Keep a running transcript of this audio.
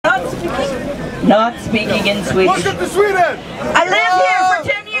Not speaking in Swedish. Welcome to Sweden! I lived here for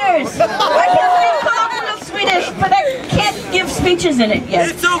 10 years. I can speak colloquial Swedish, but I can't give speeches in it yet.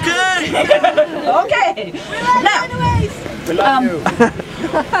 It's okay! Okay. Now,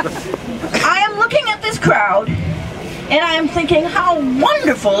 I am looking at this crowd, and I am thinking how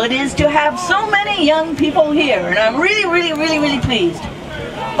wonderful it is to have so many young people here, and I'm really, really, really, really pleased.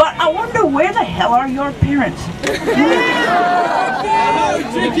 But I wonder, where the hell are your parents?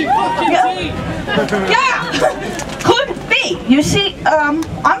 Yeah, could be. You see, I'm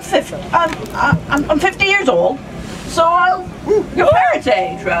 50 years old, so I'm your parents'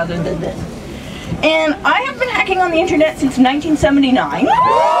 age rather than this. And I have been hacking on the internet since 1979.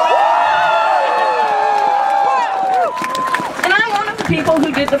 People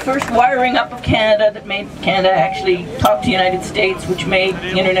who did the first wiring up of Canada that made Canada actually talk to the United States, which made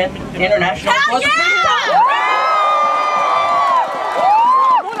the internet international. Hell yeah!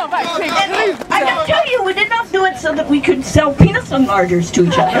 I can tell you, we did not do it so that we could sell penis enlargers to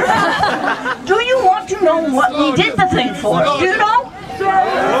each other. Do you want to know what we did the thing for? Do you know?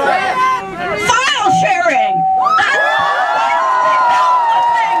 File sharing!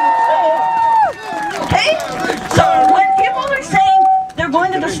 Okay? So when people are saying they're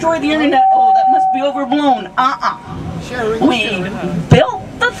going to destroy the internet, oh, that must be overblown. We built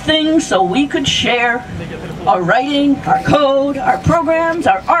the thing so we could share our writing, our code, our programs,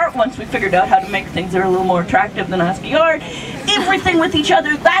 our art, once we figured out how to make things that are a little more attractive than ASCII art, everything with each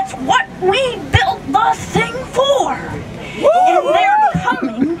other. That's what we built the thing for. And they're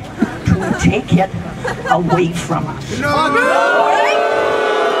coming to take it away from us. No!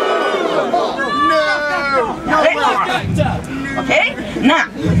 Now they are. Okay? Now.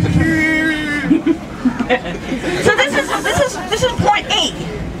 So this is point A.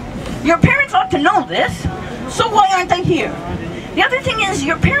 Your parents ought to know this, so why aren't they here? The other thing is,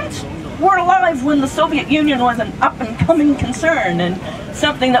 your parents were alive when the Soviet Union was an up-and-coming concern and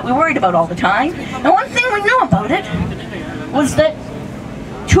something that we worried about all the time. And one thing we knew about it was that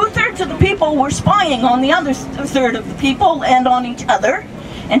 2/3 of the people were spying on the other third of the people and on each other.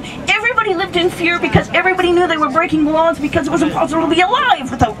 And everybody lived in fear because everybody knew they were breaking the laws, because it was impossible to be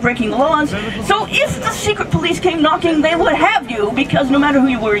alive without breaking the laws. So if the secret police came knocking, they would have you, because no matter who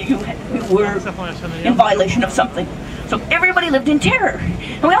you were in violation of something. So everybody lived in terror.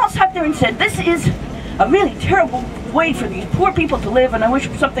 And we all sat there and said, this is a really terrible way for these poor people to live, and I wish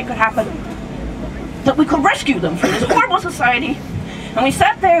something could happen that we could rescue them from this horrible society. And we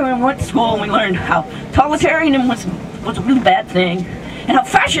sat there and went to school and we learned how totalitarianism was a really bad thing. And how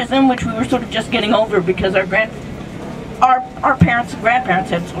fascism, which we were sort of just getting over because our parents and grandparents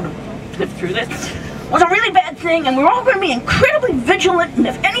had sort of lived through this, was a really bad thing, and we were all going to be incredibly vigilant, and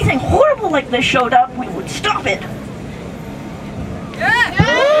if anything horrible like this showed up, we would stop it. Yeah.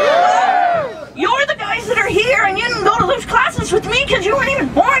 You're the guys that are here, and you didn't go to those classes with me because you weren't even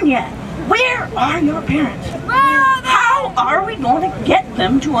born yet. Where are your parents? How are we going to get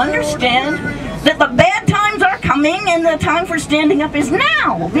them to understand that the bad times are coming and the time for standing up is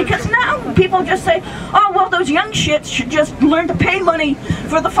now? Because now people just say, oh, well, those young shits should just learn to pay money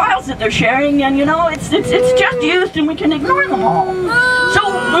for the files that they're sharing, and you know, it's just used and we can ignore them all. So,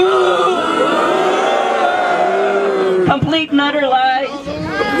 complete and utter lies.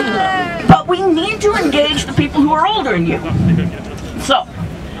 But we need to engage the people who are older than you. So,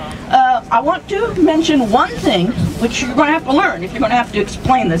 I want to mention one thing which you're going to have to learn if you're going to have to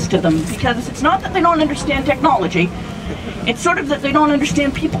explain this to them, because it's not that they don't understand technology, it's sort of that they don't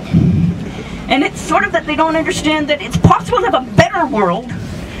understand people. And it's sort of that they don't understand that it's possible to have a better world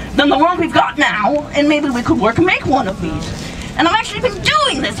than the world we've got now, and maybe we could work and make one of these. And I've actually been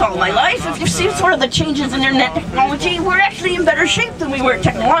doing this all my life. If you see sort of the changes in internet technology, we're actually in better shape than we were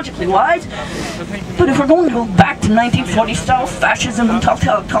technologically wise. But if we're going to go back to 1940 style fascism and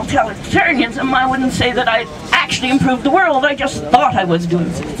totalitarianism, I wouldn't say that I actually improved the world. I just thought I was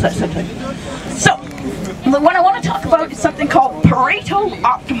doing something. So, what I want to talk about is something called Pareto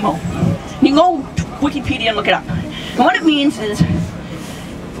optimal. You can go to Wikipedia and look it up. And what it means is,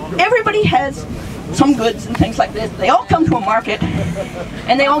 everybody has some goods and things like this. They all come to a market,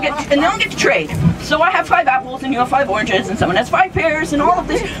 and they all get to trade. So I have 5 apples, and you have 5 oranges, and someone has 5 pears, and all of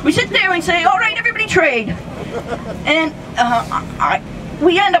this. We sit there and say, all right, everybody trade. And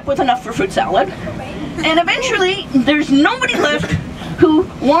we end up with enough for fruit salad. And eventually, there's nobody left who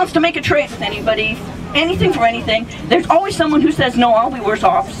wants to make a trade with anybody, anything for anything. There's always someone who says, no, I'll be worse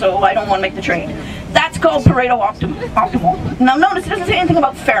off, so I don't want to make the trade. That's called Pareto optimal. Now notice, it doesn't say anything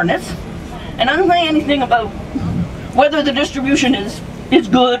about fairness. And I don't say anything about whether the distribution is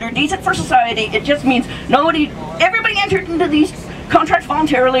good or decent for society. It just means everybody entered into these contract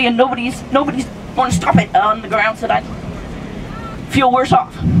voluntarily and nobody's going to stop it on the grounds that I feel worse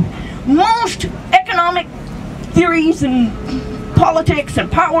off. Most economic theories and politics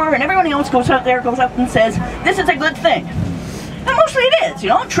and power and everyone else goes out and says, this is a good thing. And mostly it is, you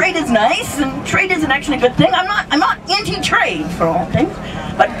know, trade is nice and trade isn't actually a good thing. I'm not anti-trade for all things,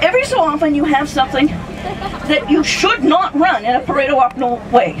 but every so often you have something that you should not run in a Pareto optimal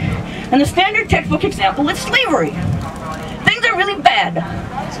way. And the standard textbook example is slavery. Things are really bad.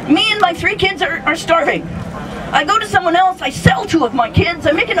 Me and my 3 kids are starving. I go to someone else, I sell 2 of my kids,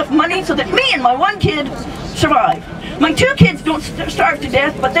 I make enough money so that me and my 1 kid survive. My 2 kids don't starve to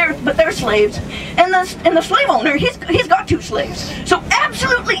death, but they're slaves. And the slave owner, he's got 2 slaves. So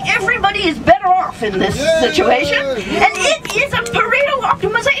absolutely everybody is better off in this situation. And it is a Pareto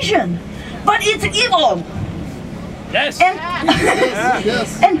optimization. But it's evil. Yes. And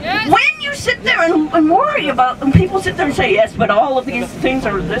when you sit there and worry about, and people sit there and say, yes, but all of these things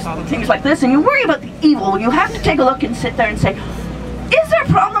are this, things like this, and you worry about the evil, you have to take a look and sit there and say, is there a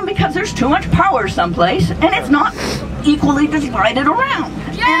problem because there's too much power someplace and it's not equally divided around?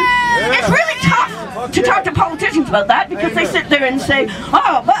 And it's really tough to talk to politicians about that because they sit there and say,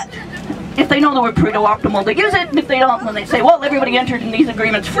 oh, but if they know the word Pareto optimal, they use it, and if they don't, then they say, well, everybody entered in these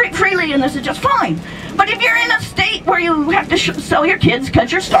agreements freely and this is just fine. But if you're in a state where you have to sell your kids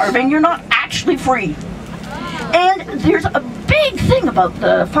because you're starving, you're not actually free. And there's a big thing about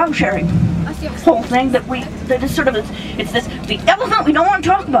the file sharing whole thing that is sort of, it's the elephant we don't want to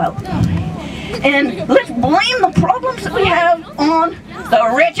talk about. And let's blame the problems that we have on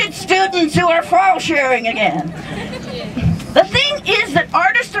the wretched students who are file sharing again. The thing is that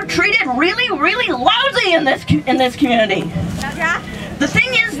artists are treated really, really lousy in this community. The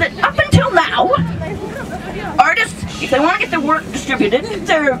thing is that up until now, artists, if they want to get their work distributed,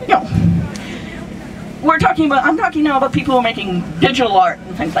 they're, you know, I'm talking now about people who are making digital art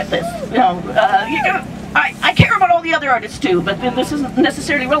and things like this. You know, I care about all the other artists too, but this isn't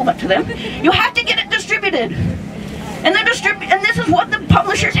necessarily relevant to them. You have to get it distributed. And this is what the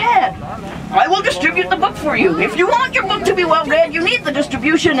publishers had. I will distribute the book for you. If you want your book to be well read, you need the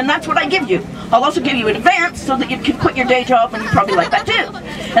distribution, and that's what I give you. I'll also give you in advance so that you can quit your day job, and you probably like that too.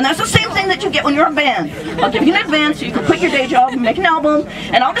 And that's the same thing that you get when you're a band. I'll give you in advance so you can quit your day job and make an album,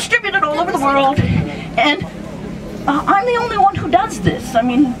 and I'll distribute it all over the world. And I'm the only one who does this. I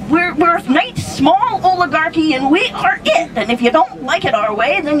mean, we're a nice, small oligarchy, and we are it. And if you don't like it our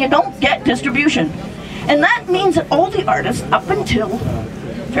way, then you don't get distribution. And that means that all the artists, up until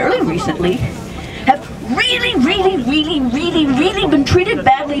fairly recently, have really, really, really, really, really been treated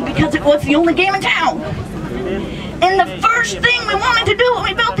badly because it was the only game in town. And the first thing we wanted to do when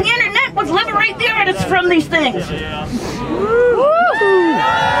we built the internet was liberate the artists from these things. Everybody!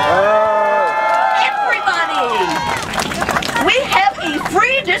 We have a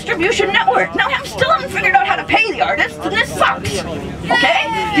free distribution network. Now, I still haven't figured out how to pay the artists, and this sucks. Okay?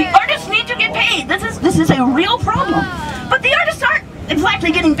 The artists need to get paid. This is a real problem. But the artists aren't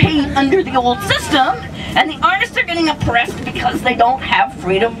exactly getting paid under the old system, and the artists are getting oppressed because they don't have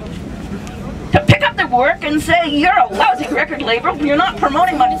freedom to pick up their work and say, you're a lousy record label, you're not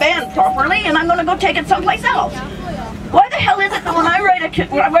promoting my band properly, and I'm going to go take it someplace else. Why the hell is it that when I write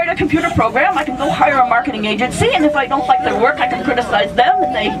a computer program, I can go hire a marketing agency, and if I don't like their work, I can criticize them,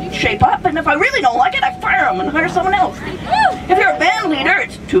 and they shape up, and if I really don't like it, I fire them and hire someone else. If you're a band leader,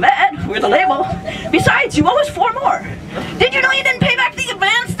 it's too bad, we're the label. Besides, you owe us 4 more. Did you know you didn't pay back the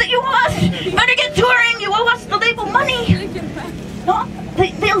advance that you owe us? You better get touring, you owe us the label money. No,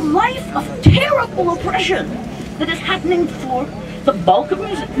 the life of terrible oppression that is happening for the bulk of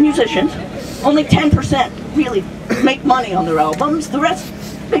musicians. Only 10% really make money on their albums. The rest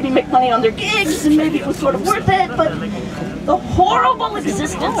maybe make money on their gigs, and maybe it was sort of worth it, but the horrible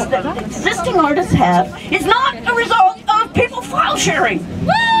existence that existing artists have is not a result of people file sharing. And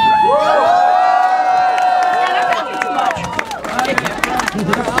I've talked too much.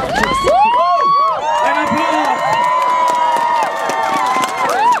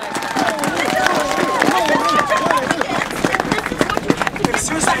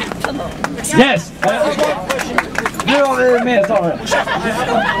 Yes! Nu har vi med, sa